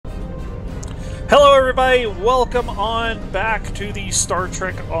Hello everybody, welcome on back to the Star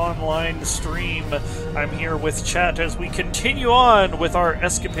Trek Online stream. I'm here with chat as we continue on with our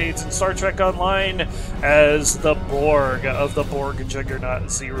escapades in Star Trek Online as the Borg of the Borg Juggernaut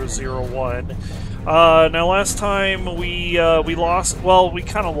 001. Now last time we lost, well, we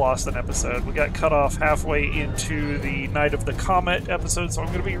kind of lost an episode. We got cut off halfway into the Night of the Comet episode, so I'm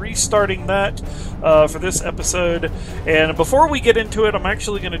going to be restarting that for this episode. And before we get into it, I'm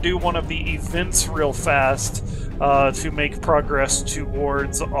actually going to do one of the events real fast to make progress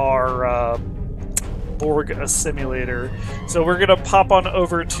towards our Borg simulator. So we're going to pop on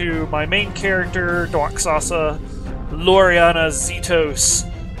over to my main character, Doxasa Loriana Zetos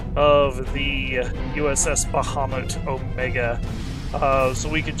of the USS Bahamut Omega, so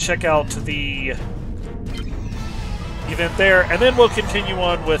we can check out the event there, and then we'll continue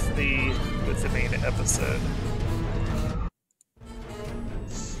on with the main episode.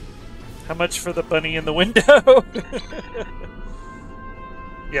 How much for the bunny in the window?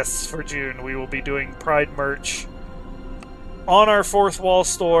 Yes, for June we will be doing Pride merch on our Fourth Wall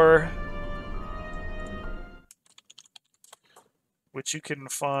store, which you can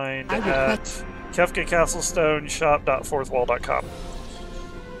find at KefkaCastleStoneShop.fourthwall.com.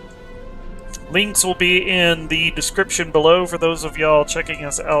 Links will be in the description below for those of y'all checking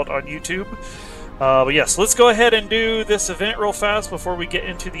us out on YouTube. But yes, let's go ahead and do this event real fast before we get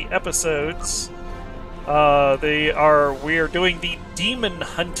into the episodes. We are doing the Demon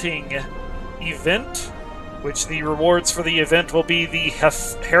Hunting event, which the rewards for the event will be the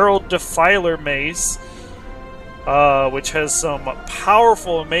Herald Defiler Mace, which has some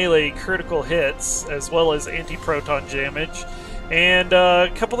powerful melee critical hits, as well as anti-proton damage, and a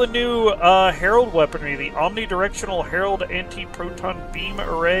couple of new Herald weaponry, the Omnidirectional Herald Anti-Proton Beam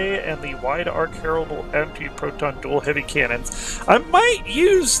Array and the Wide Arc Herald Anti-Proton Dual Heavy Cannons. I might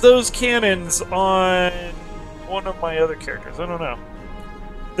use those cannons on one of my other characters, I don't know.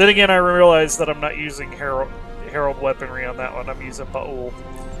 Then again, I realize that I'm not using Herald weaponry on that one, I'm using Ba'ul.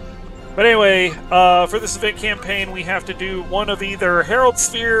 But anyway, for this event campaign, we have to do one of either Herald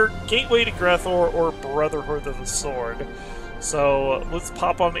Sphere, Gateway to Grethor, or Brotherhood of the Sword. So let's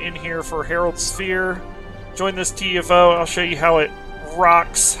pop on in here for Herald Sphere. Join this TFO. I'll show you how it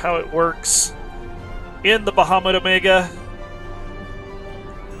rocks, how it works in the Bahamut Omega.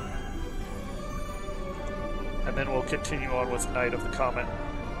 And then we'll continue on with Night of the Comet.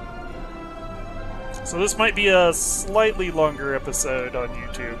 So this might be a slightly longer episode on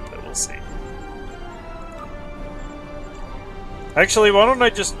YouTube, but we'll see. Actually, why don't I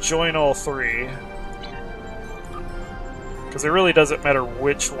just join all three? Because it really doesn't matter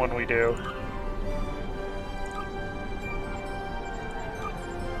which one we do.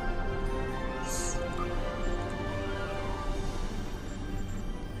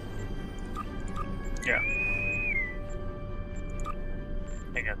 Yeah.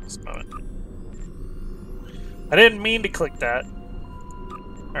 Hang on just a moment. I didn't mean to click that.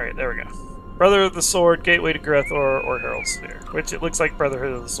 Alright, there we go. Brother of the Sword, Gateway to Grethor, or Herald Sphere. Which it looks like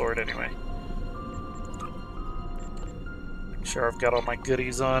Brotherhood of the Sword anyway. Make sure I've got all my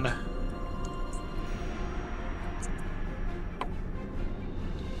goodies on.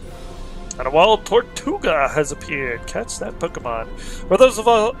 And a wild Tortuga has appeared. Catch that Pokemon. For those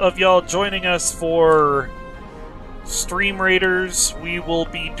of y'all joining us for Stream Raiders, we will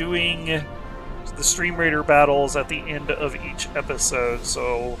be doing the Stream Raider battles at the end of each episode,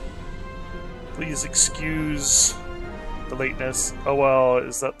 so please excuse the lateness. Oh well,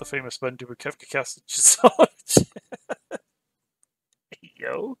 is that the famous vtuber Kefka Castle?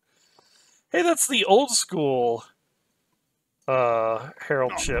 Yo. Hey, that's the old school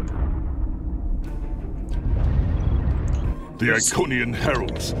Herald ship. The Iconian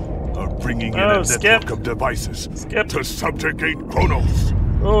Heralds are bringing in a network of devices to subjugate Kronos.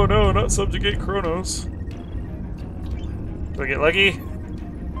 Oh no, not subjugate Kronos. Do I get lucky?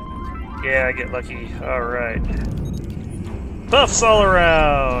 Yeah, I get lucky. Alright. Buffs all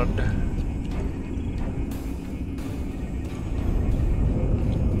around!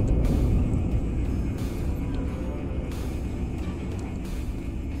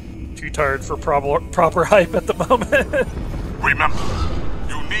 Too tired for proper hype at the moment. Remember,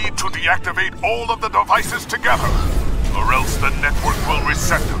 you need to deactivate all of the devices together, or else the network will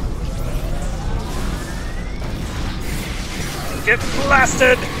reset them. Get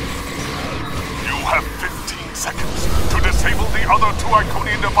blasted! You have 15 seconds to disable the other two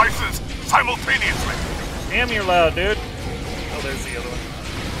Iconian devices simultaneously. Damn, you're loud, dude. Oh, there's the other one.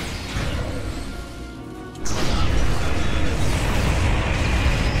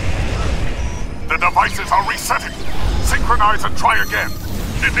 The devices are resetting. Synchronize and try again.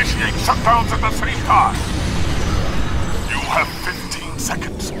 Initiate shutdowns at the same time. You have 15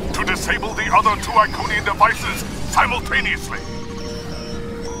 seconds to disable the other 2 Iconian devices simultaneously.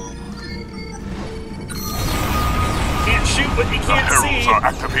 Can't shoot what you can't see. The heralds are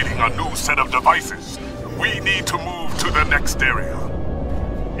activating a new set of devices. We need to move to the next area.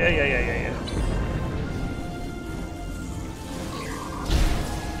 Yeah.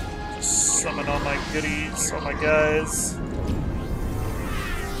 Summon all my goodies, all my guys.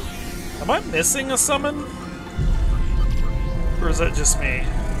 Am I missing a summon? Or is that just me? I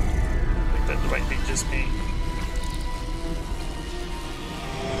think that might be just me.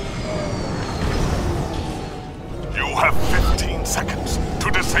 You have 15 seconds to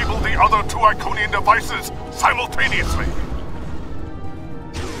disable the other 2 Iconian devices simultaneously.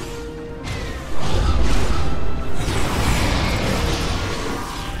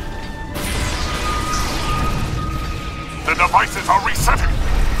 The devices are resetting.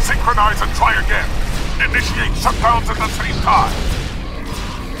 Synchronize and try again. Initiate shutdowns at the same time.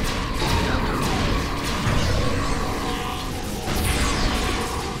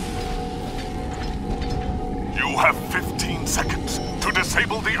 You have 15 seconds to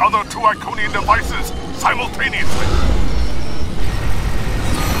disable the other 2 Iconian devices simultaneously.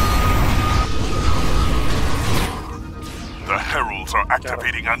 The heralds are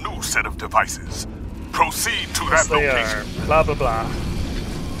activating a new set of devices. Proceed to that location. Blah blah blah.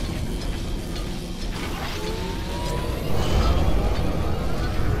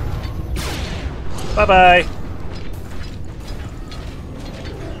 Bye-bye.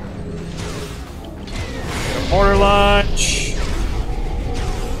 Mortar launch.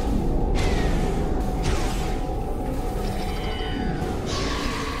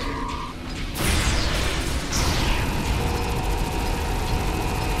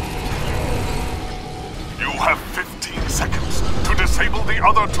 You have 15 seconds to disable the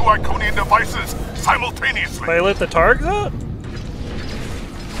other 2 Iconian devices simultaneously. They lit the targets up?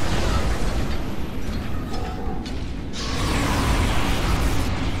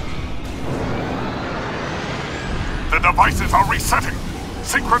 The devices are resetting.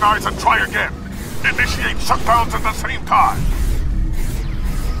 Synchronize and try again. Initiate shutdowns at the same time.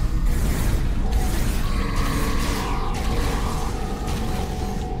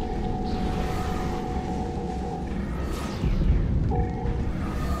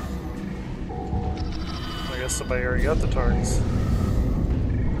 I guess somebody already got the targets.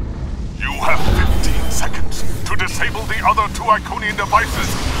 You have 15 seconds to disable the other 2 Iconian devices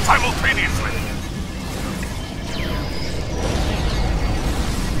simultaneously.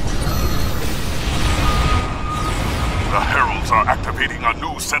 The heralds are activating a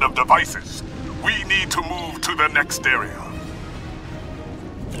new set of devices. We need to move to the next area.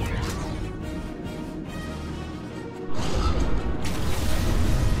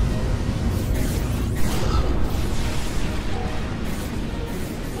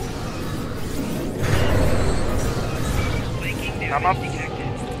 I'm up.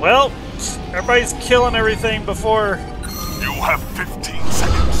 Well, everybody's killing everything before. You have 15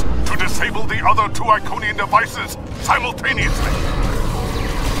 seconds to disable the other 2 Iconian devices simultaneously.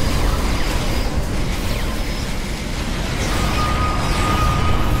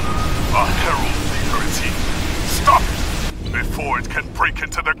 A herald leader is here. Stop it before it can break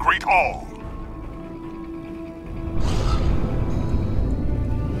into the Great Hall.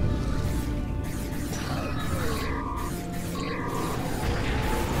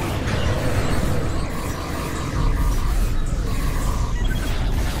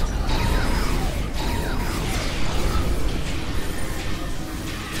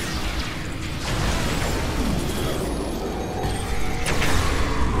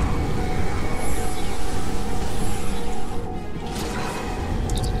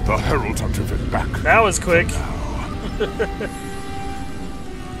 The heralds are driven back. That was quick.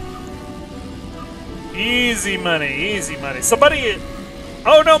 Easy money, easy money. Somebody...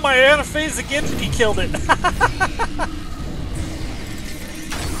 Oh no, my anaphase again, he killed it.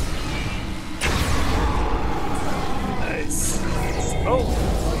 Nice. Oh,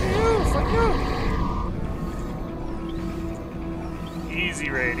 fuck you. Easy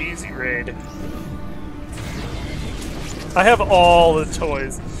raid, easy raid. I have all the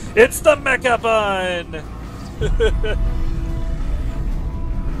toys. It's the Mecha Bun!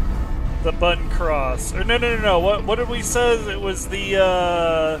 The Bun Cross. Or no. What did we say? It was the,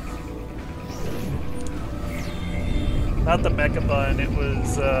 not the Mecha Bun. It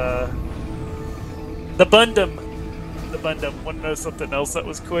was, the Bundum. The Bundum. Want to know something else that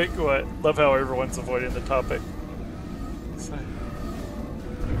was quick? What? Love how everyone's avoiding the topic. So.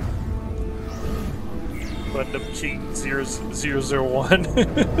 Gundam King 001.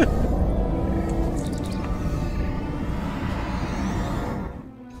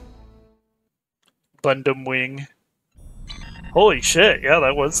 Gundam Wing. Holy shit, yeah,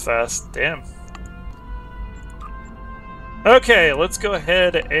 that was fast. Damn. Okay, let's go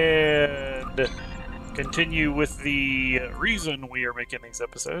ahead and continue with the reason we are making these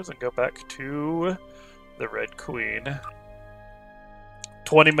episodes and go back to the Red Queen.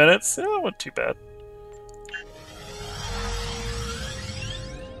 20 minutes? Yeah, that wasn't too bad.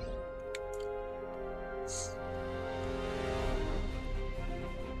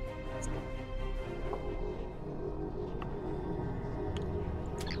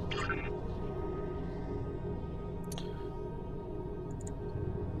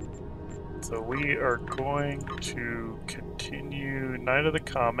 So we are going to continue Night of the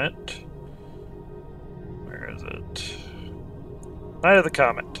Comet. Where is it? Night of the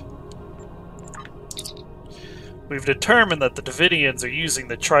Comet. We've determined that the Davidians are using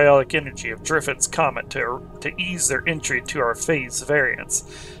the triolic energy of Driffin's comet to ease their entry to our phase variance.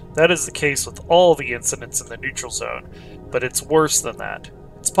 That is the case with all the incidents in the neutral zone, but it's worse than that.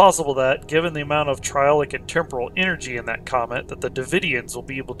 It's possible that, given the amount of triolic and temporal energy in that comet, that the Davidians will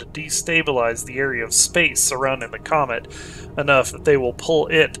be able to destabilize the area of space surrounding the comet enough that they will pull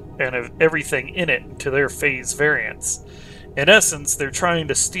it and everything in it into their phase variance. In essence, they're trying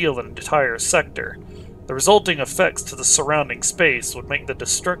to steal an entire sector. The resulting effects to the surrounding space would make the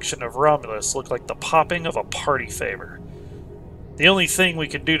destruction of Romulus look like the popping of a party favor. The only thing we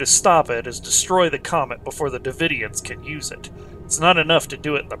can do to stop it is destroy the comet before the Davidians can use it. It's not enough to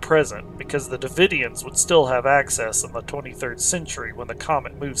do it in the present, because the Davidians would still have access in the 23rd century when the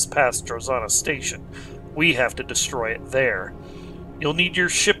comet moves past Drozana Station. We have to destroy it there. You'll need your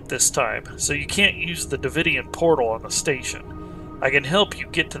ship this time, so you can't use the Davidian portal on the station. I can help you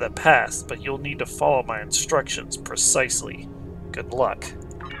get to the past, but you'll need to follow my instructions precisely. Good luck.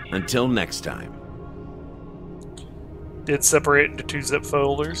 Until next time. Did separate into 2 zip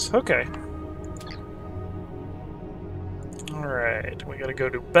folders. Okay. Alright, we gotta go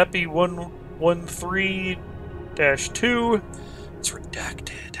to Beppy 113-2. It's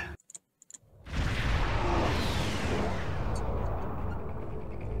redacted.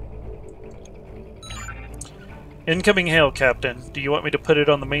 Incoming hail, Captain. Do you want me to put it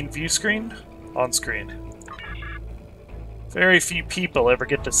on the main view screen? On screen. Very few people ever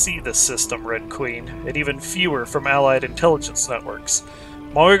get to see this system, Red Queen, and even fewer from Allied intelligence networks.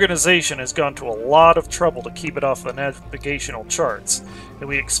 My organization has gone to a lot of trouble to keep it off the navigational charts, and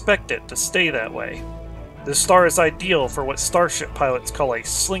we expect it to stay that way. This star is ideal for what starship pilots call a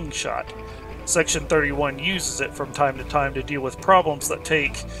slingshot. Section 31 uses it from time to time to deal with problems that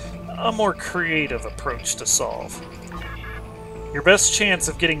take a more creative approach to solve. Your best chance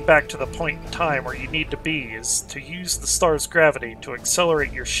of getting back to the point in time where you need to be is to use the star's gravity to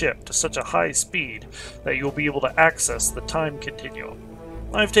accelerate your ship to such a high speed that you will be able to access the time continuum.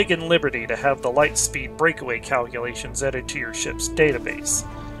 I've taken liberty to have the light speed breakaway calculations added to your ship's database.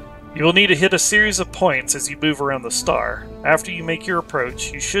 You will need to hit a series of points as you move around the star. After you make your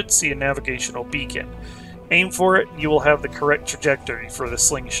approach, you should see a navigational beacon. Aim for it, and you will have the correct trajectory for the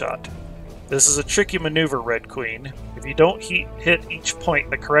slingshot. This is a tricky maneuver, Red Queen. If you don't hit each point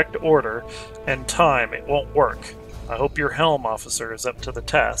in the correct order and time, it won't work. I hope your helm officer is up to the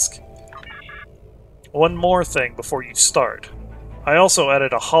task. One more thing before you start. I also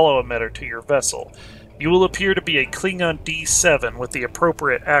added a holo emitter to your vessel. You will appear to be a Klingon D7 with the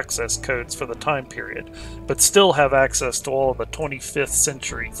appropriate access codes for the time period, but still have access to all of the 25th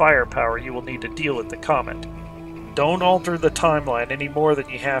century firepower you will need to deal with the comet. Don't alter the timeline any more than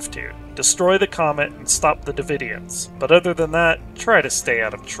you have to. Destroy the comet and stop the Davidians, but other than that, try to stay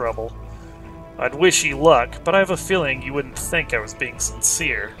out of trouble. I'd wish you luck, but I have a feeling you wouldn't think I was being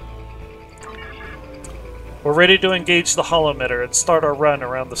sincere. We're ready to engage the holometer and start our run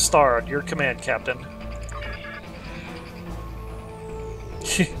around the star on your command, Captain.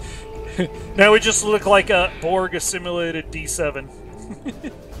 Now we just look like a Borg assimilated D7.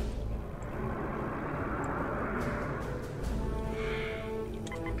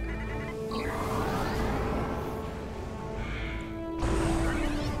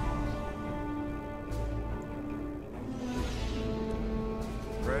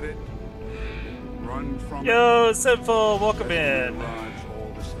 Ready? Run from Yo, Sinful, welcome in.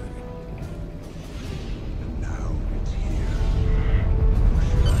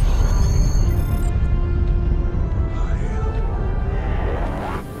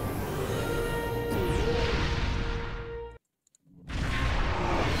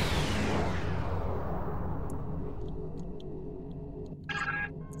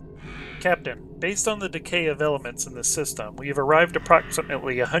 Captain, based on the decay of elements in this system, we have arrived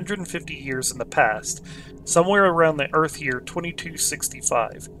approximately 150 years in the past, somewhere around the Earth year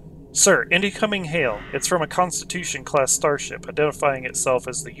 2265. Sir, incoming hail. It's from a Constitution-class starship, identifying itself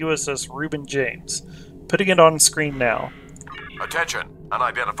as the USS Reuben James. Putting it on screen now. Attention,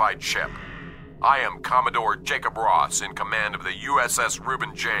 unidentified ship. I am Commodore Jacob Ross, in command of the USS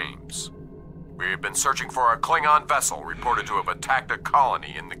Reuben James. We have been searching for a Klingon vessel reported to have attacked a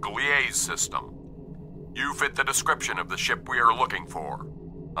colony in the Gliese system. You fit the description of the ship we are looking for.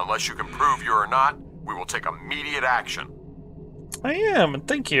 Unless you can prove you are not, we will take immediate action. I am, and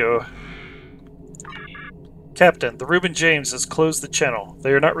thank you. Captain, the Reuben James has closed the channel.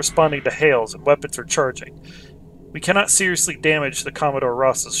 They are not responding to hails, and weapons are charging. We cannot seriously damage the Commodore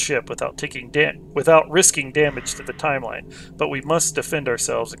Ross's ship without risking damage to the timeline, but we must defend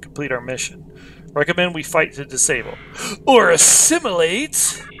ourselves and complete our mission. Recommend we fight to disable. Or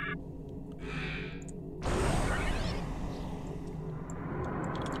assimilate!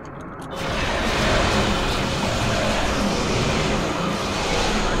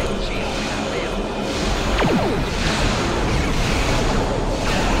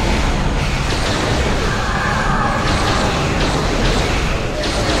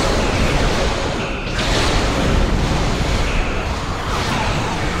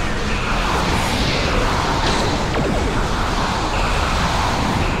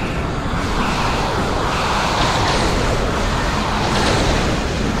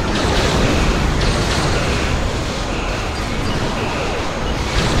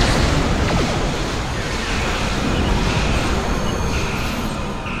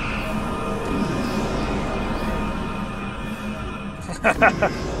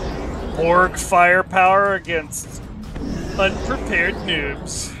 Borg firepower against unprepared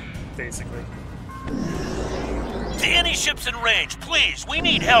noobs, basically. To any ships in range, please, we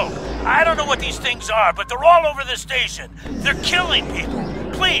need help. I don't know what these things are, but they're all over the station. They're killing people.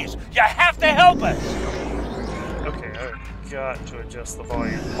 Please, you have to help us. Okay, I've got to adjust the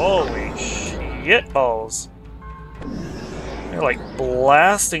volume. Holy shit balls. They're like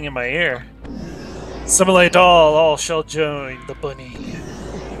blasting in my ear. Assimilate all shall join the bunny.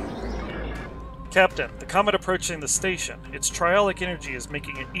 Captain, the comet approaching the station. Its triolic energy is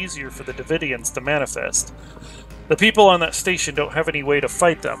making it easier for the Davidians to manifest. The people on that station don't have any way to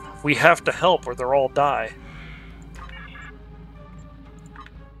fight them. We have to help or they'll all die.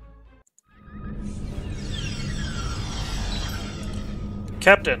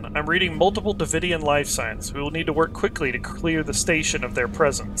 Captain, I'm reading multiple Davidian life signs. We will need to work quickly to clear the station of their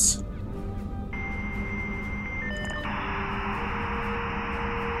presence.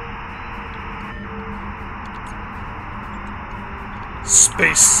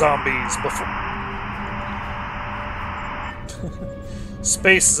 Space zombies before...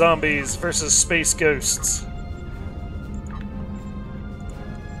 Space zombies versus space ghosts.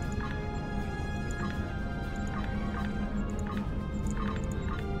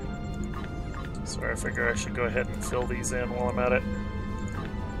 So I figure I should go ahead and fill these in while I'm at it.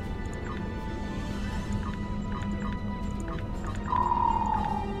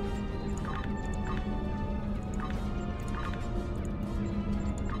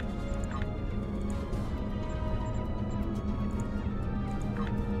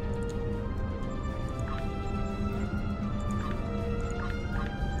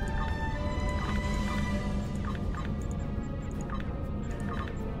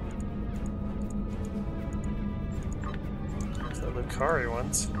 Lucari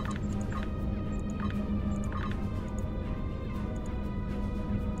ones.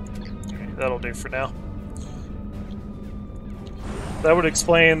 Okay, that'll do for now. That would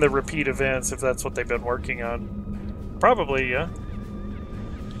explain the repeat events if that's what they've been working on. Probably, yeah.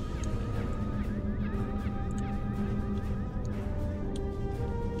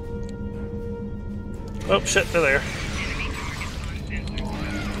 Oh shit, they're there.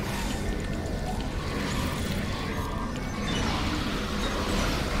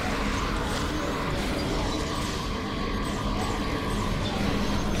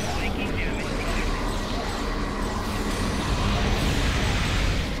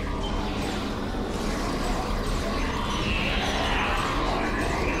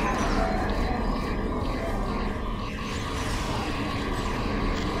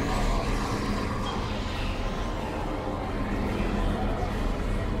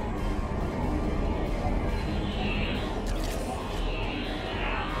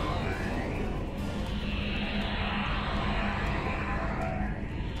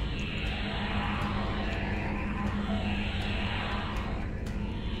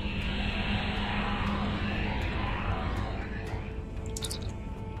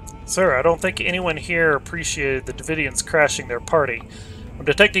 Sir, I don't think anyone here appreciated the Davidians crashing their party. I'm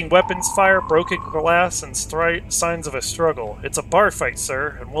detecting weapons fire, broken glass, and signs of a struggle. It's a bar fight,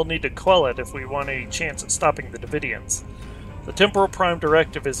 sir, and we'll need to quell it if we want a chance at stopping the Davidians. The Temporal Prime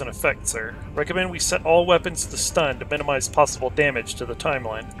Directive is in effect, sir. Recommend we set all weapons to stun to minimize possible damage to the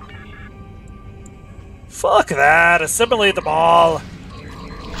timeline. Fuck that! Assimilate them all!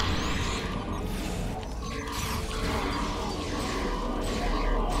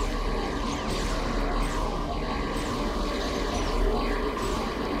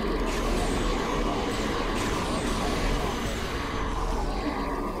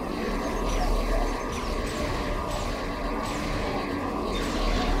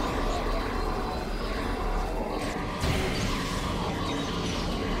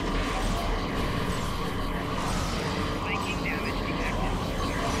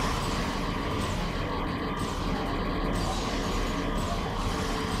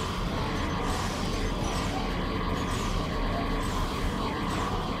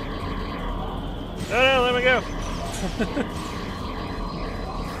 No, let me go.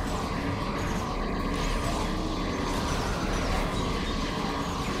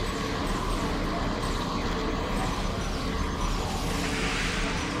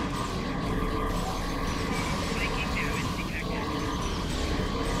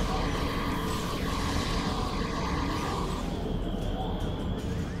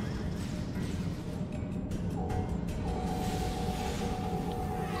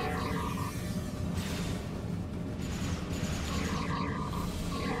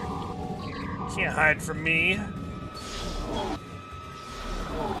 Can't hide from me.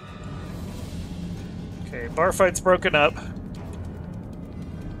 Okay, bar fight's broken up.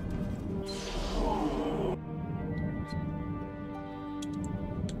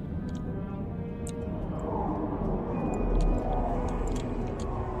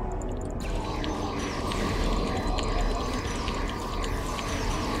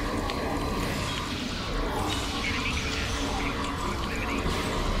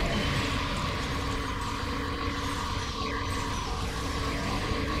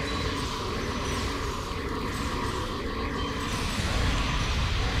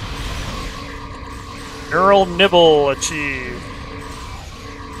 Neural nibble achieved.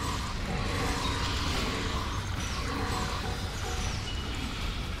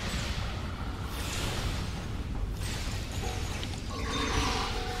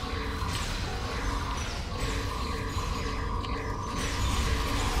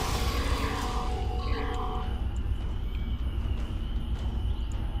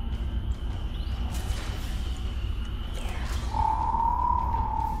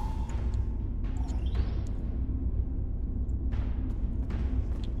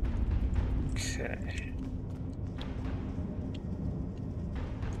 Okay.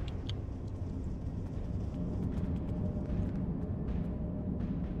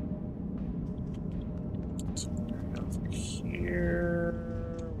 So over here,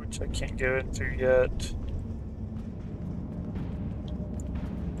 which I can't go into yet.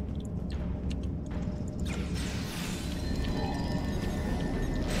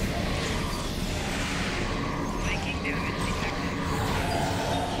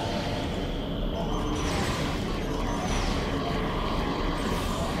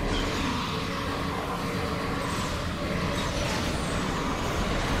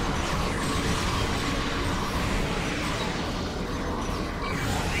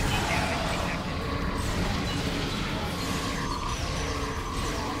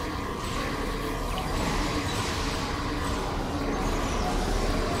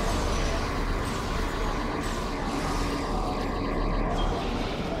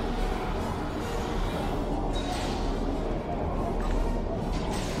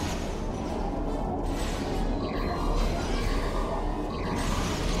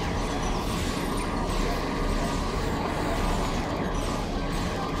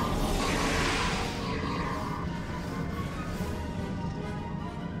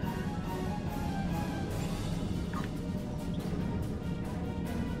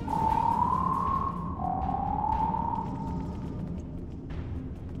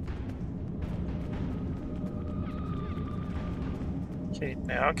 Okay,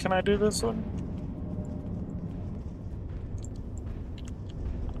 now can I do this one?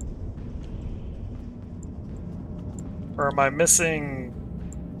 Or am I missing...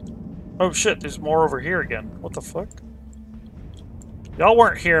 Oh shit, there's more over here again. What the fuck? Y'all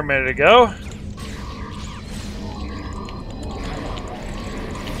weren't here a minute ago.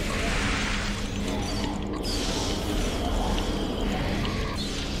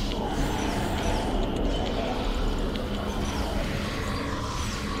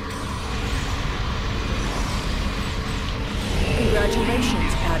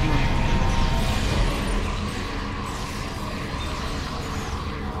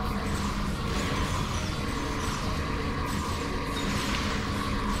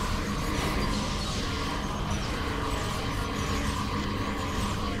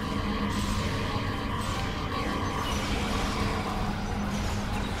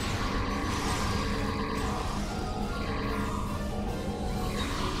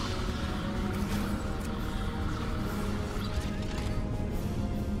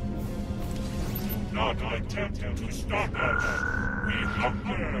 Not attempt to stop us. We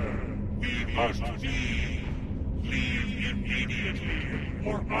hunger. We must leave. Leave immediately,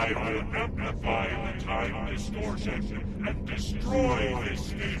 or I will amplify the time distortion and destroy this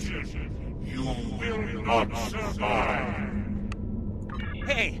station. You will not survive.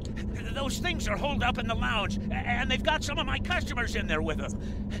 Hey, those things are holed up in the lounge, and they've got some of my customers in there with them.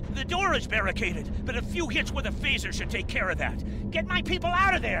 The door is barricaded, but a few hits with a phaser should take care of that. Get my people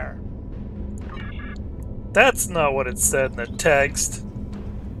out of there! That's not what it said in the text.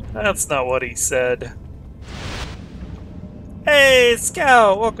 That's not what he said. Hey,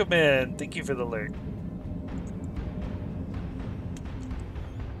 Scout! Welcome in. Thank you for the alert.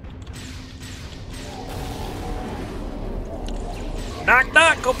 Knock,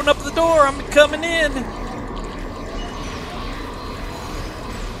 knock! Open up the door! I'm coming in!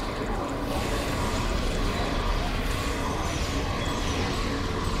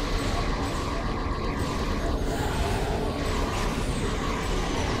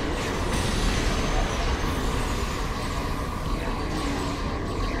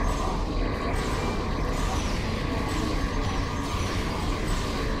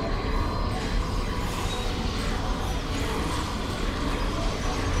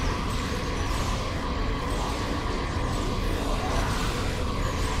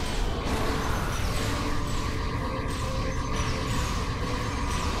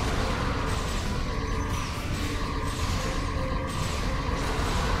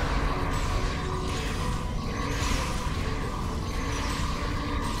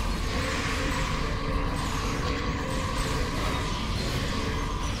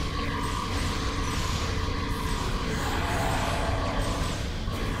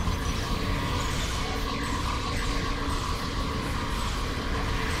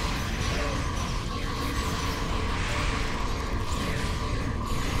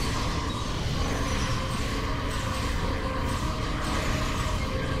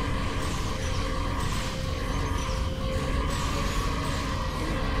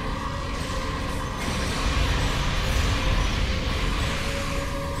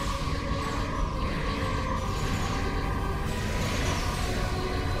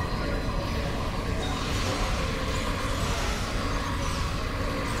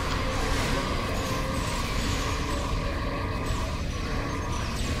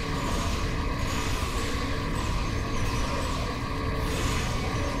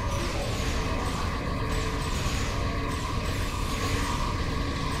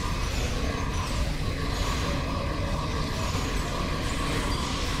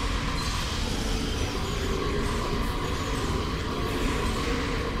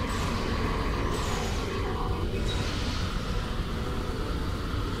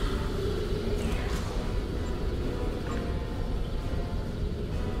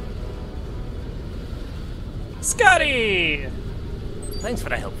 Scotty! Thanks for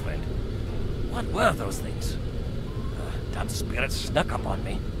the help, friend. What were those things? Damn spirits snuck up on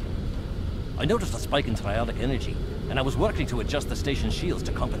me. I noticed a spike in triolic energy, and I was working to adjust the station's shields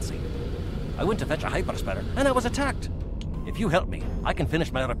to compensate. I went to fetch a hyperspatter, and I was attacked. If you help me, I can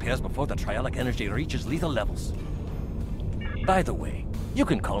finish my repairs before the triolic energy reaches lethal levels. By the way, you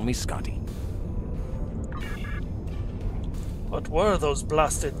can call me Scotty. What were those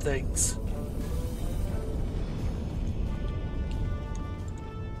blasted things?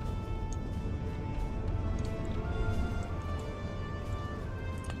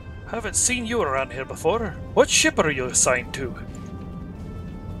 Haven't seen you around here before. What ship are you assigned to?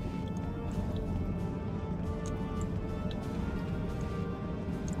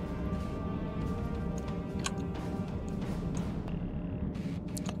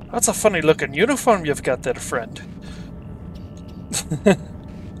 That's a funny looking uniform you've got there, friend.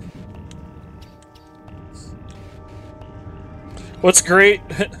 What's great?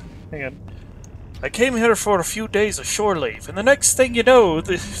 Hang on. I came here for a few days of shore leave, and the next thing you know,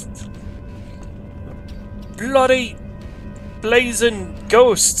 the bloody blazing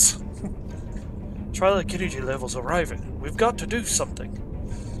ghosts. Triolic energy levels arriving. We've got to do something.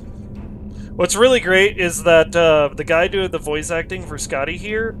 What's really great is that the guy doing the voice acting for Scotty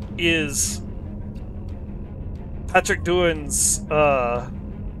here is Patrick Doohan's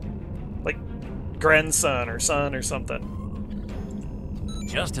Like grandson or son or something.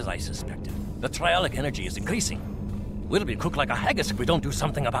 Just as I suspected. The trialic energy is increasing. We'll be cooked like a haggis if we don't do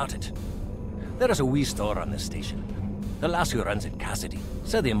something about it. There is a wee store on this station. The lass who runs it, Cassidy,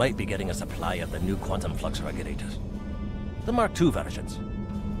 said they might be getting a supply of the new quantum flux regulators. The Mark II versions.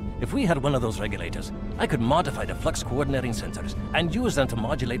 If we had one of those regulators, I could modify the flux coordinating sensors and use them to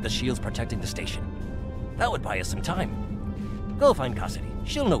modulate the shields protecting the station. That would buy us some time. Go find Cassidy.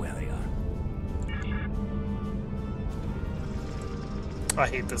 She'll know where they are. I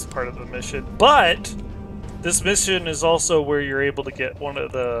hate this part of the mission, but this mission is also where you're able to get one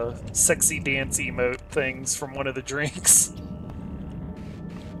of the sexy dance emote things from one of the drinks.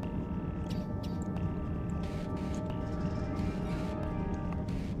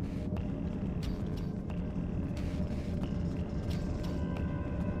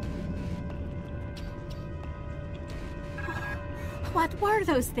 What were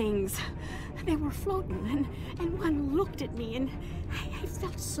those things? They were floating, and one looked at me, and I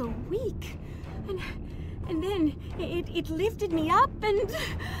felt so weak. And then it lifted me up, and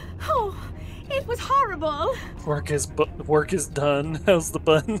oh, it was horrible. Work is done. How's the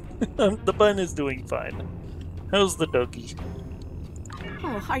bun? The bun is doing fine. How's the doggy?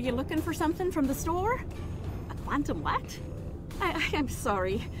 Oh, are you looking for something from the store? A quantum what? I'm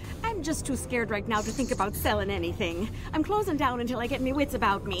sorry. I'm just too scared right now to think about selling anything. I'm closing down until I get me wits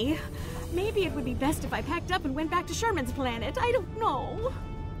about me. Maybe it would be best if I packed up and went back to Sherman's planet. I don't know.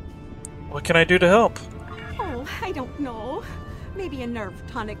 What can I do to help? Oh, I don't know. Maybe a nerve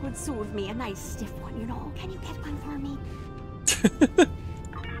tonic would soothe me. A nice stiff one, you know. Can you get one for me?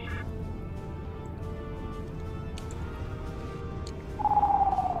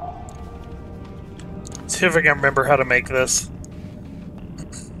 See if I can remember how to make this.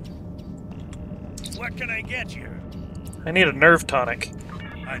 What can I get you? I need a nerve tonic.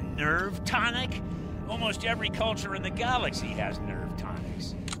 A nerve tonic? Almost every culture in the galaxy has nerve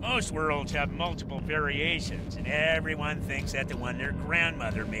tonics. Most worlds have multiple variations, and everyone thinks that the one their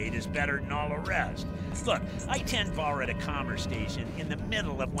grandmother made is better than all the rest. Look, I 10-bar at a commerce station in the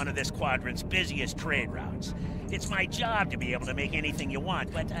middle of one of this quadrant's busiest trade routes. It's my job to be able to make anything you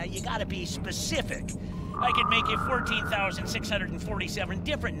want, but you gotta be specific. I could make you 14,647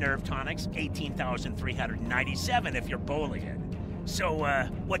 different nerve tonics, 18,397 if you're bowling it. So,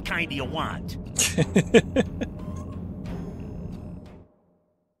 what kind do you want?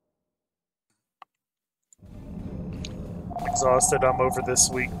 Exhausted. I'm over this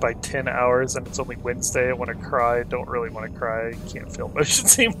week by 10 hours and it's only Wednesday. I want to cry. Don't really want to cry. Can't feel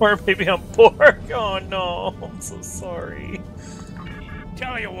emotions anymore. Maybe I'm Borg. Oh no. I'm so sorry.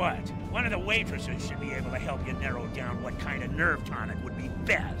 Tell you what, one of the waitresses should be able to help you narrow down what kind of nerve tonic would be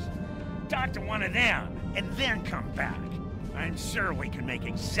best. Talk to one of them and then come back. I'm sure we can make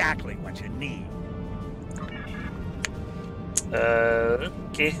exactly what you need.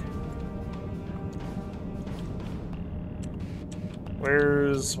 Okay.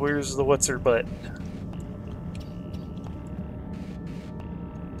 Where's the what's her butt?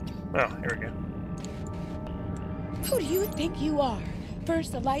 Oh, here we go. Who do you think you are?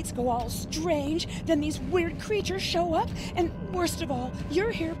 First the lights go all strange, then these weird creatures show up, and worst of all, you're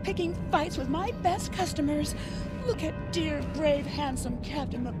here picking fights with my best customers. Look at dear, brave, handsome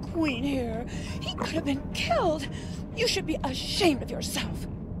Captain McQueen here. He could have been killed. You should be ashamed of yourself.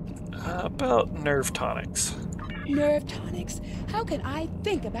 About nerve tonics. Nerve tonics? How can I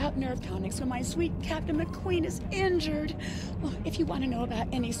think about nerve tonics when my sweet Captain McQueen is injured? Well, if you want to know about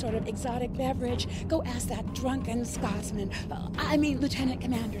any sort of exotic beverage, go ask that drunken Scotsman. I mean, Lieutenant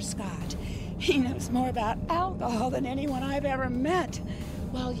Commander Scott. He knows more about alcohol than anyone I've ever met.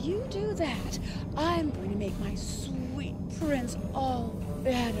 While you do that, I'm going to make my sweet prince all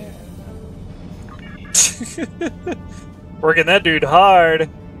better. Working that dude hard.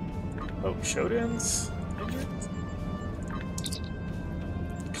 Oh, Shodan's injured?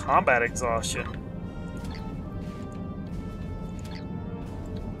 Combat exhaustion.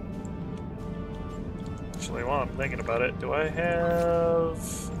 Actually, while I'm thinking about it, do I have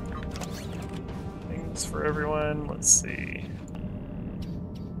things for everyone? Let's see.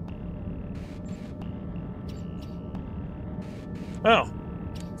 Oh,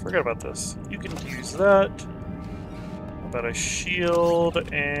 forgot about this. You can use that. How about a shield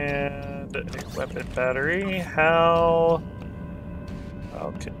and a weapon battery? Hal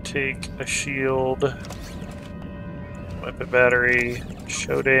could take a shield, weapon battery,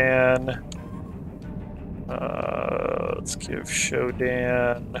 Shodan. Let's give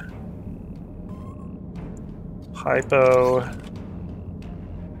Shodan hypo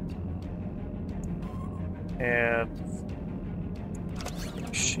and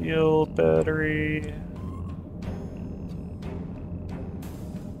Shield battery.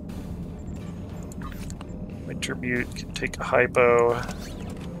 Wintermute can take a hypo.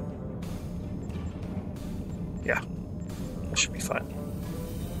 Yeah, that should be fine.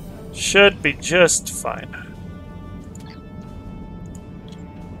 Should be just fine.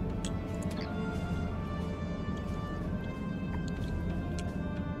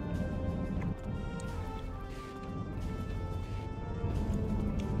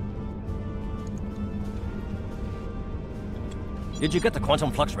 Did you get the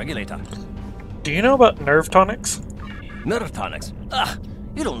quantum flux regulator? Do you know about nerve tonics? Nerve tonics? Ah,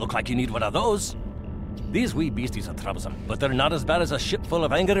 you don't look like you need one of those. These wee beasties are troublesome, but they're not as bad as a ship full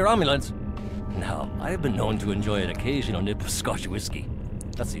of angry Romulans. Now, I've been known to enjoy an occasional nip of Scotch whiskey.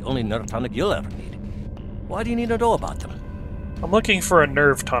 That's the only nerve tonic you'll ever need. Why do you need to know about them? I'm looking for a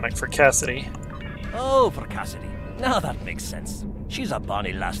nerve tonic for Cassidy. Oh, for Cassidy. Now that makes sense. She's a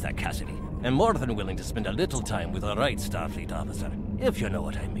bonny lass, that Cassidy, and more than willing to spend a little time with the right Starfleet officer, if you know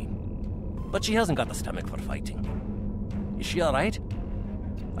what I mean. But she hasn't got the stomach for fighting. Is she alright?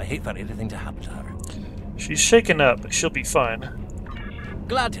 I hate for anything to happen to her. She's shaken up, but she'll be fine.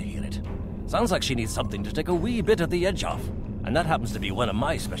 Glad to hear it. Sounds like she needs something to take a wee bit of the edge off. And that happens to be one of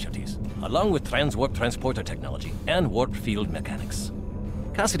my specialties, along with transwarp transporter technology and warp field mechanics.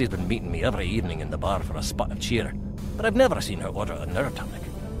 Cassidy's been meeting me every evening in the bar for a spot of cheer, but I've never seen her order a nerve tonic.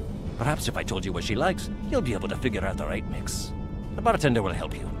 Perhaps if I told you what she likes, you'll be able to figure out the right mix. The bartender will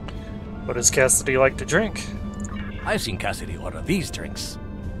help you. What does Cassidy like to drink? I've seen Cassidy order these drinks.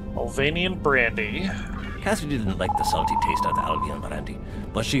 Albanian brandy. Cassidy didn't like the salty taste of the Albion brandy,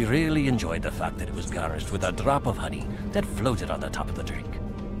 but she really enjoyed the fact that it was garnished with a drop of honey that floated on the top of the drink.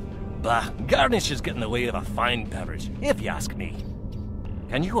 Bah, garnish is getting in the way of a fine beverage, if you ask me.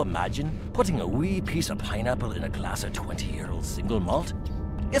 Can you imagine putting a wee piece of pineapple in a glass of 20-year-old single malt?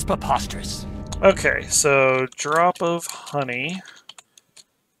 It's preposterous. Okay, so drop of honey.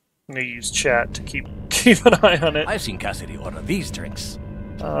 I'm gonna use chat to keep an eye on it. I've seen Cassidy order these drinks.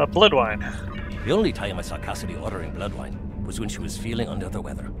 Blood wine. The only time I saw Cassidy ordering blood wine was when she was feeling under the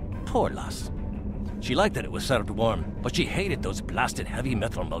weather. Poor lass. She liked that it was served warm, but she hated those blasted heavy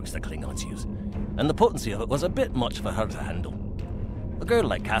metal mugs the Klingons use, and the potency of it was a bit much for her to handle. A girl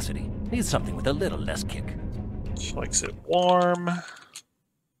like Cassidy needs something with a little less kick. She likes it warm.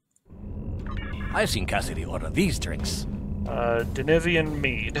 I've seen Cassidy order these drinks. Denevian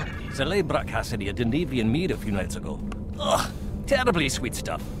mead. Zalay brought Cassidy a Denevian mead a few nights ago. Ugh, terribly sweet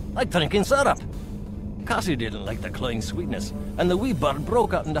stuff, like drinking syrup. Cassidy didn't like the cloying sweetness, and the wee bird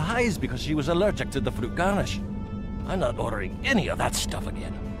broke out into highs because she was allergic to the fruit garnish. I'm not ordering any of that stuff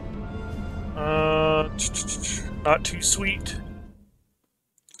again. Not too sweet.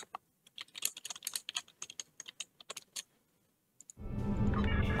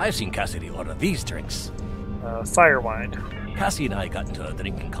 I've seen Cassidy order these drinks. Fire wine. Cassie and I got into a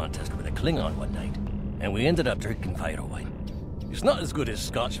drinking contest with a Klingon one night, and we ended up drinking fire wine. It's not as good as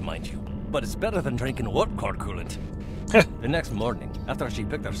Scotch, mind you, but it's better than drinking warp core coolant. The next morning, after she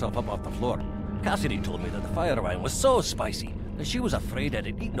picked herself up off the floor, Cassidy told me that the fire wine was so spicy that she was afraid that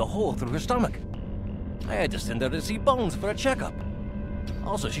it'd eaten a hole through her stomach. I had to send her to see Bones for a checkup.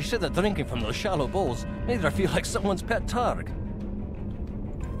 Also, she said that drinking from those shallow bowls made her feel like someone's pet targ.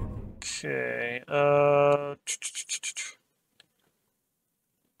 Okay, no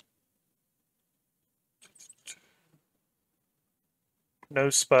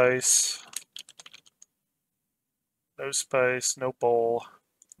spice. No spice, no bowl.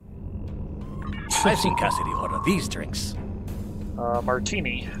 I've seen Cassidy order these drinks.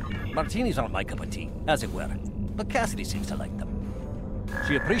 Martini. Martinis aren't my cup of tea, as it were, but Cassidy seems to like them.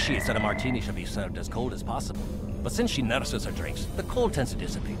 She appreciates that a martini should be served as cold as possible, but since she nurses her drinks, the cold tends to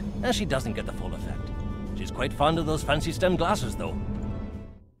dissipate, and she doesn't get the full effect. She's quite fond of those fancy stemmed glasses, though.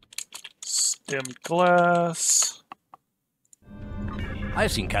 Stemmed glass.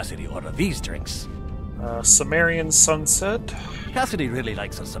 I've seen Cassidy order these drinks. Sumerian sunset. Cassidy really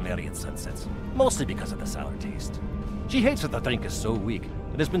likes her Sumerian sunsets, mostly because of the sour taste. She hates that the drink is so weak,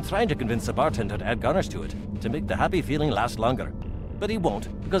 and has been trying to convince the bartender to add garnish to it, to make the happy feeling last longer. But he won't,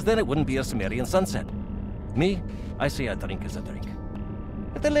 because then it wouldn't be a Sumerian sunset. Me, I say a drink is a drink.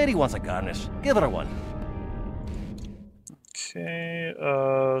 If the lady wants a garnish, give her one. Okay,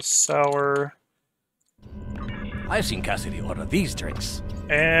 sour. I've seen Cassidy order these drinks.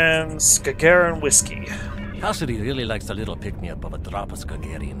 And Skagarian whiskey. Cassidy really likes the little pick-me-up of a drop of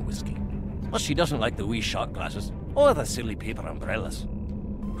Skagarian whiskey. But she doesn't like the wee shot glasses, or the silly paper umbrellas.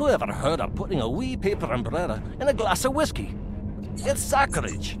 Who ever heard of putting a wee paper umbrella in a glass of whiskey? It's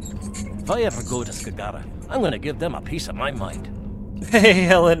sacrilege. If I ever go to Skagara, I'm going to give them a piece of my mind. Hey,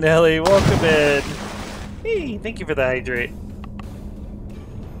 Helen Nelly, welcome in. Hey, thank you for the hydrate.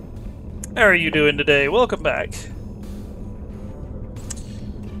 How are you doing today? Welcome back.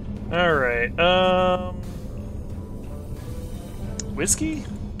 Alright, whiskey?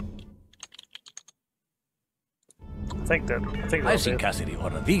 I think I've seen Cassidy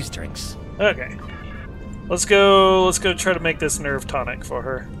order these drinks. Okay. Let's go try to make this nerve tonic for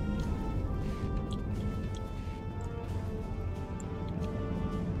her.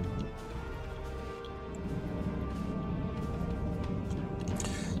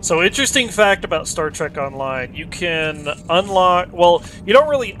 So, interesting fact about Star Trek Online, you can unlock, well, you don't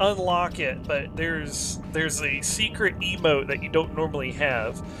really unlock it, but there's a secret emote that you don't normally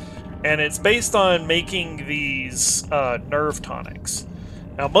have, and it's based on making these nerve tonics.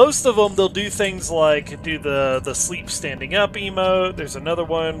 Now, most of them, they'll do things like do the sleep standing up emote. There's another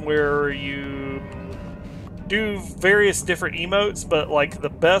one where you do various different emotes, but like the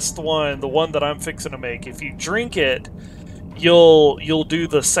best one, the one that I'm fixing to make, if you drink it, you'll do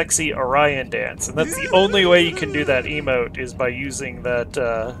the sexy Orion dance, and that's the only way you can do that emote is by using that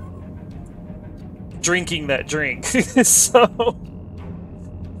drinking that drink. So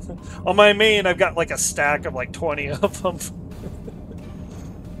on my main, I've got like a stack of like 20 of them.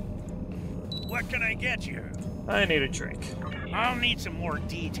 What can I get you? I need a drink. I'll need some more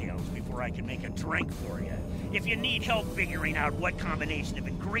details before I can make a drink for you. If you need help figuring out what combination of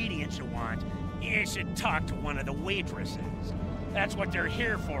ingredients you want, you should talk to one of the waitresses. That's what they're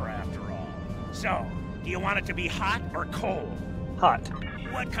here for, after all. So, do you want it to be hot or cold? Hot.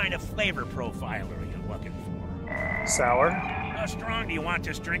 What kind of flavor profile are you looking for? Sour. How strong do you want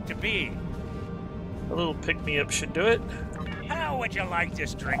this drink to be? A little pick-me-up should do it. How would you like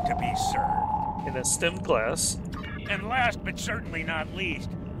this drink to be served? In a stemmed glass. And last but certainly not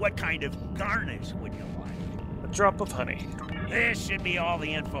least, what kind of garnish would you like? A drop of honey. This should be all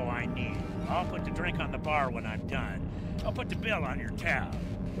the info I need. I'll put the drink on the bar when I'm done. I'll put the bill on your tab.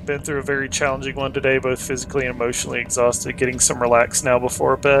 I've been through a very challenging one today, both physically and emotionally exhausted, getting some relax now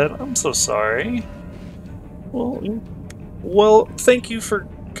before bed. I'm so sorry. Well, thank you for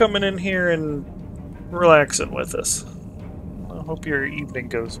coming in here and relaxing with us. I hope your evening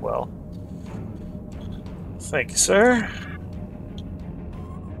goes well. Thank you, sir.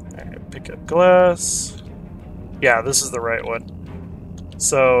 Alright, pick up glass. Yeah, this is the right one.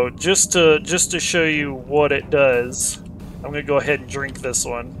 So, just to show you what it does, I'm going to go ahead and drink this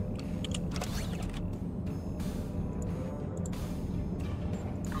one.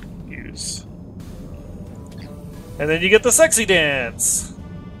 Use. And then you get the sexy dance!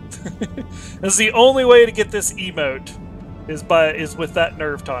 This is the only way to get this emote, is with that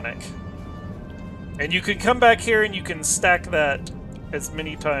nerve tonic. And you can come back here and you can stack that as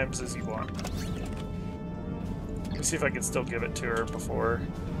many times as you want. Let me see if I can still give it to her before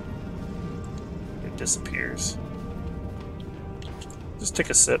it disappears. Just take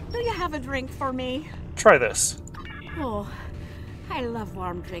a sip. Do you have a drink for me? Try this. Oh, I love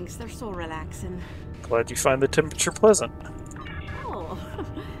warm drinks. They're so relaxing. Glad you find the temperature pleasant. Oh,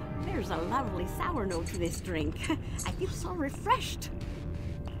 there's a lovely sour note to this drink. I feel so refreshed.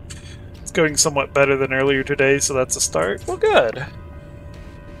 It's going somewhat better than earlier today, so that's a start. Well, good.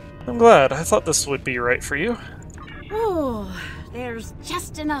 I'm glad. I thought this would be right for you. Oh, there's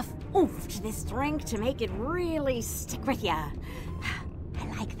just enough oomph to this drink to make it really stick with ya. I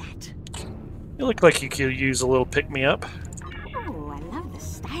like that. You look like you could use a little pick-me-up. Oh, I love the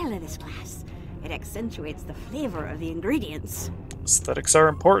style of this glass. It accentuates the flavor of the ingredients. Aesthetics are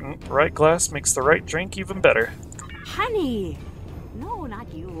important. The right glass makes the right drink even better. Honey! No,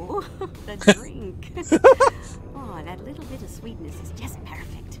 not you. The drink. Oh, that little bit of sweetness is just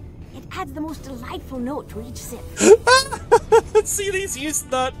perfect. It adds the most delightful note to each sip. See, these used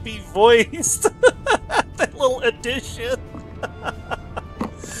to not be voiced. That little addition.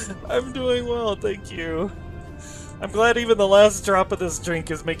 I'm doing well, thank you. I'm glad even the last drop of this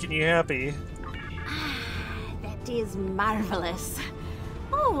drink is making you happy. That is marvelous.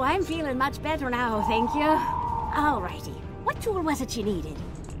 Oh, I'm feeling much better now, thank you. Alrighty, what tool was it you needed?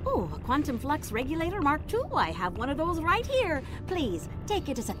 Oh, a quantum flux regulator Mark II. I have one of those right here. Please, take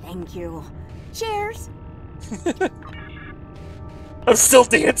it as a thank you. Cheers. I'm still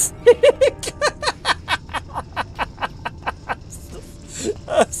dancing.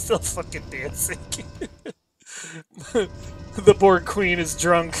 I'm still fucking dancing. The Borg Queen is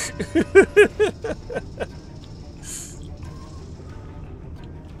drunk.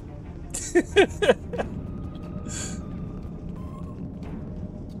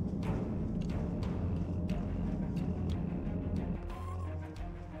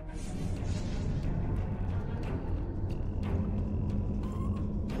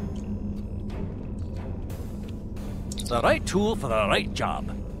 the right tool for the right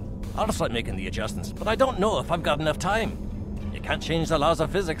job. I'll start making the adjustments, but I don't know if I've got enough time. You can't change the laws of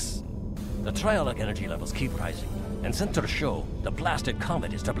physics. The trialic energy levels keep rising, and sensors show the blasted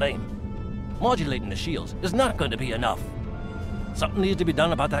Comet is to blame. Modulating the shields is not going to be enough. Something needs to be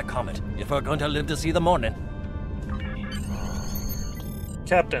done about that Comet if we're going to live to see the morning.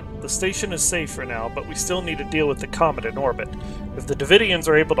 Captain, the station is safe for now, but we still need to deal with the Comet in orbit. If the Davidians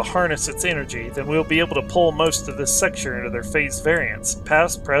are able to harness its energy, then we'll be able to pull most of this section into their phase variants.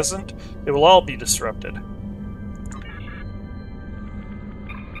 Past, present, it will all be disrupted.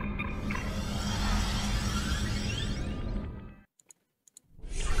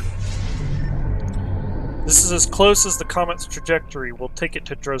 This is as close as the Comet's trajectory will take it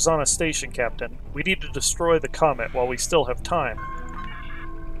to Drozana Station, Captain. We need to destroy the Comet while we still have time.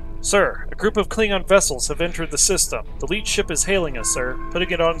 Sir, a group of Klingon vessels have entered the system. The lead ship is hailing us, sir. Putting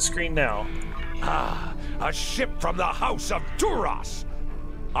it on screen now. Ah, a ship from the House of Duras!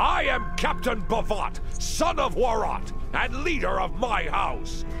 I am Captain Bavat, son of Warat, and leader of my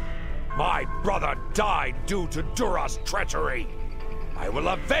house. My brother died due to Duras' treachery. I will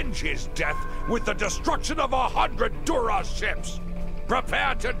avenge his death with the destruction of 100 Duras ships.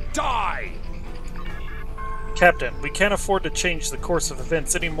 Prepare to die! Captain, we can't afford to change the course of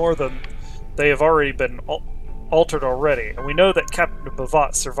events any more than they have already been altered already, and we know that Captain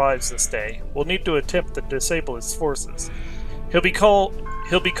Bavat survives this day. We'll need to attempt to disable his forces. He'll be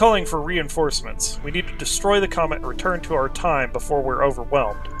calling for reinforcements. We need to destroy the Comet and return to our time before we're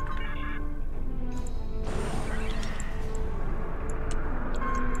overwhelmed.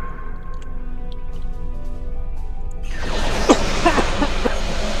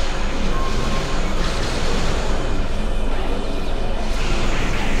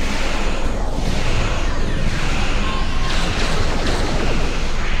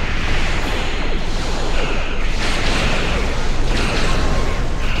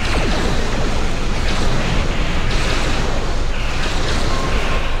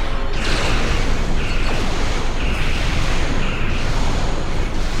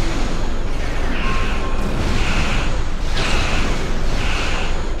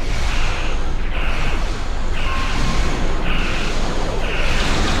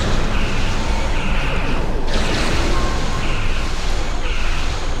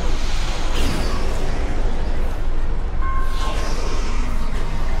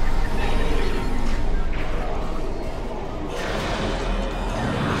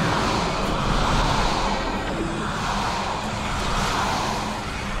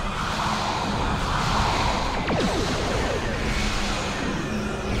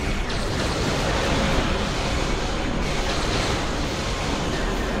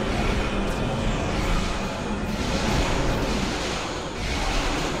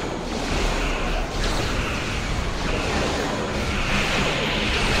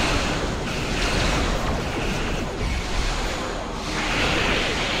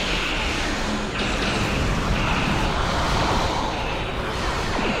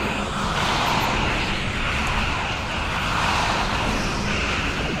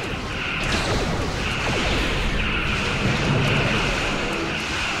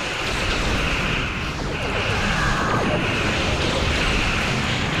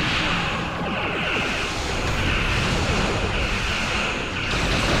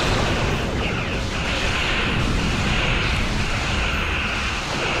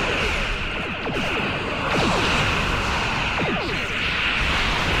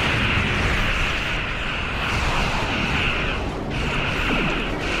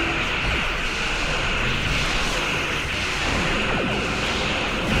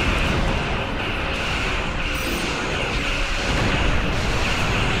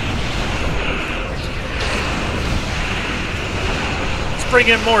 Bring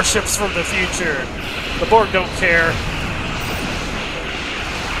in more ships from the future. The Borg don't care.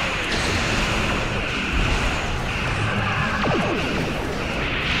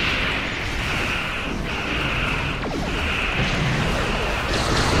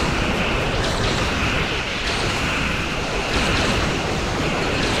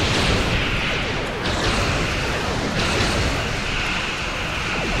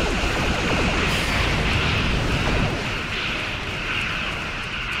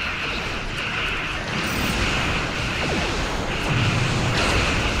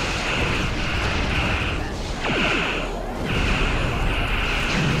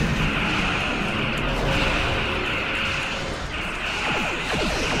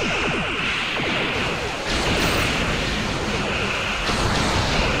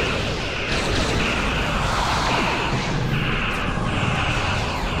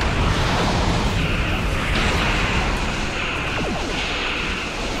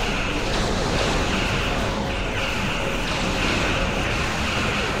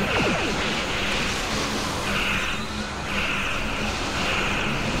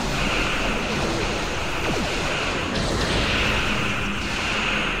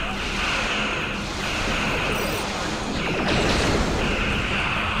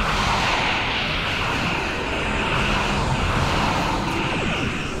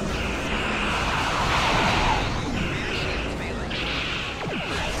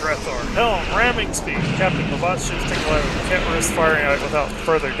 breath or helm, ramming speed. Captain Bavot ship's taking a We can't risk firing out without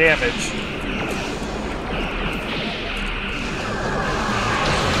further damage.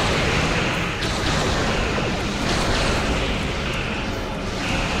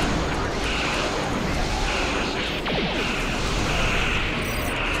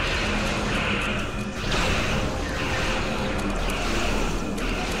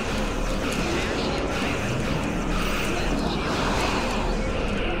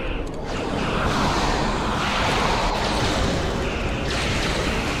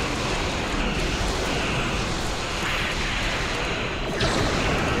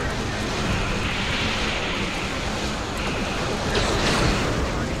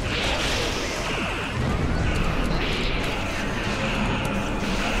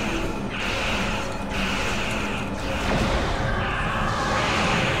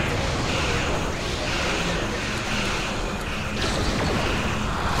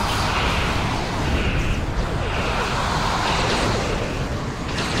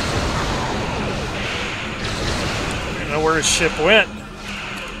 Where his ship went.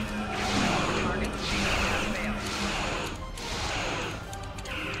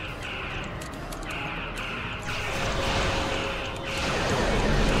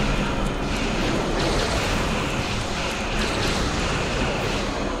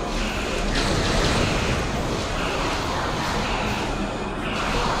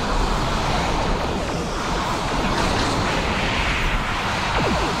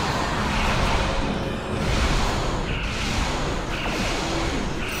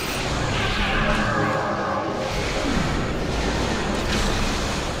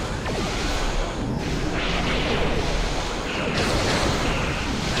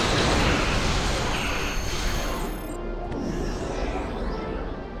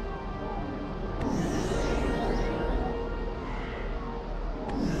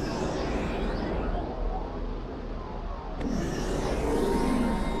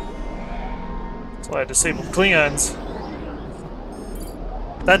 So I disabled Klingons.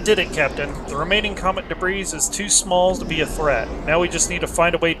 That did it, Captain. The remaining Comet debris is too small to be a threat. Now we just need to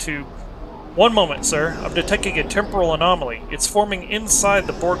find a way to... One moment, sir. I'm detecting a temporal anomaly. It's forming inside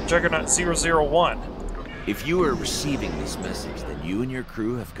the Borg Juggernaut 001. If you are receiving this message, then you and your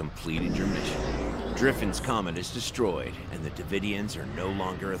crew have completed your mission. Driffin's Comet is destroyed, and the Davidians are no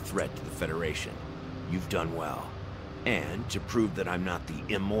longer a threat to the Federation. You've done well. And to prove that I'm not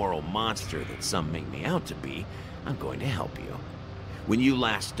the immoral monster that some make me out to be, I'm going to help you. When you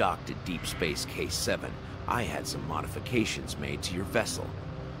last docked at Deep Space K7, I had some modifications made to your vessel.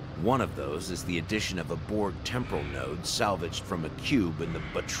 One of those is the addition of a Borg temporal node salvaged from a cube in the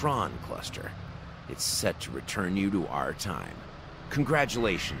Batron cluster. It's set to return you to our time.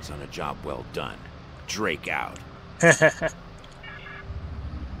 Congratulations on a job well done. Drake out.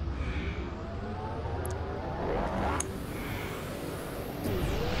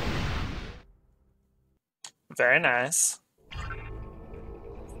 Very nice.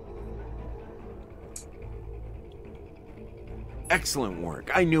 Excellent work.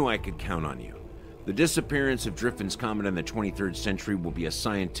 I knew I could count on you. The disappearance of Driffin's Comet in the 23rd century will be a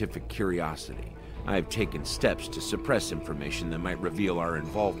scientific curiosity. I have taken steps to suppress information that might reveal our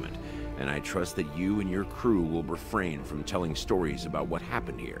involvement, and I trust that you and your crew will refrain from telling stories about what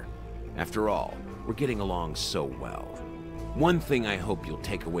happened here. After all, we're getting along so well. One thing I hope you'll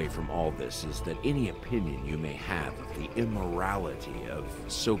take away from all this is that any opinion you may have of the immorality of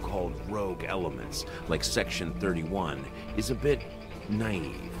so-called rogue elements like Section 31 is a bit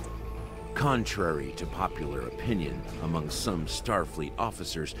naive. Contrary to popular opinion among some Starfleet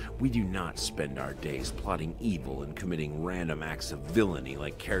officers, we do not spend our days plotting evil and committing random acts of villainy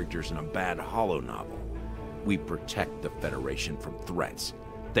like characters in a bad holo novel. We protect the Federation from threats.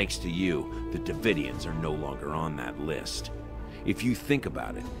 Thanks to you, the Davidians are no longer on that list. If you think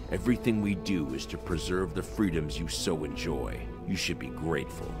about it, everything we do is to preserve the freedoms you so enjoy. You should be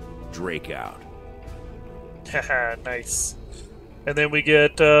grateful. Drake out. Haha, nice. And then we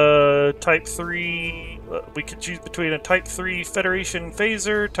get Type 3... we could choose between a Type 3 Federation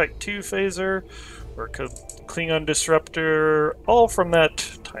phaser, Type 2 phaser, or Klingon disruptor, all from that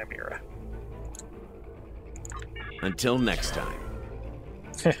time era. Until next time.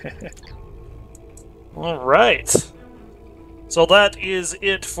 Alright. So that is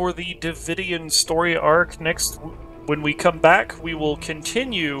it for the Davidian story arc. Next, when we come back, we will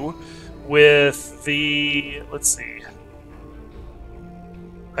continue with the... let's see.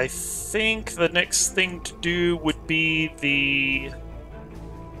 I think the next thing to do would be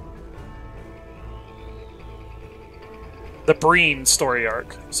the Breen story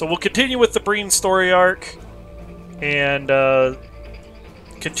arc. So we'll continue with the Breen story arc, and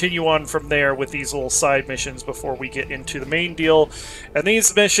continue on from there with these little side missions before we get into the main deal. And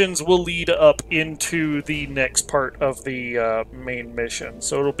these missions will lead up into the next part of the main mission.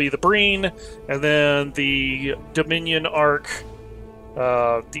 So it'll be the Breen, and then the Dominion arc,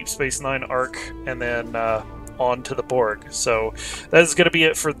 Deep Space Nine arc, and then on to the Borg. So that is going to be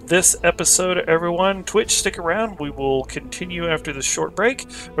it for this episode, everyone. Twitch, stick around. We will continue after this short break.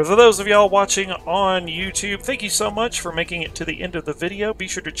 But for those of y'all watching on YouTube, thank you so much for making it to the end of the video. Be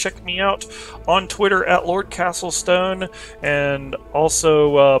sure to check me out on Twitter at Lord Castlestone, and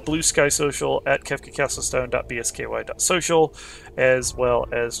also Blue Sky Social at kefkacastlestone.bsky.social, as well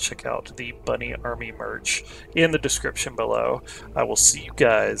as check out the Bunny Army merch in the description below. I will see you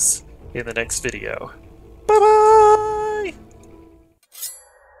guys in the next video. Bye-bye!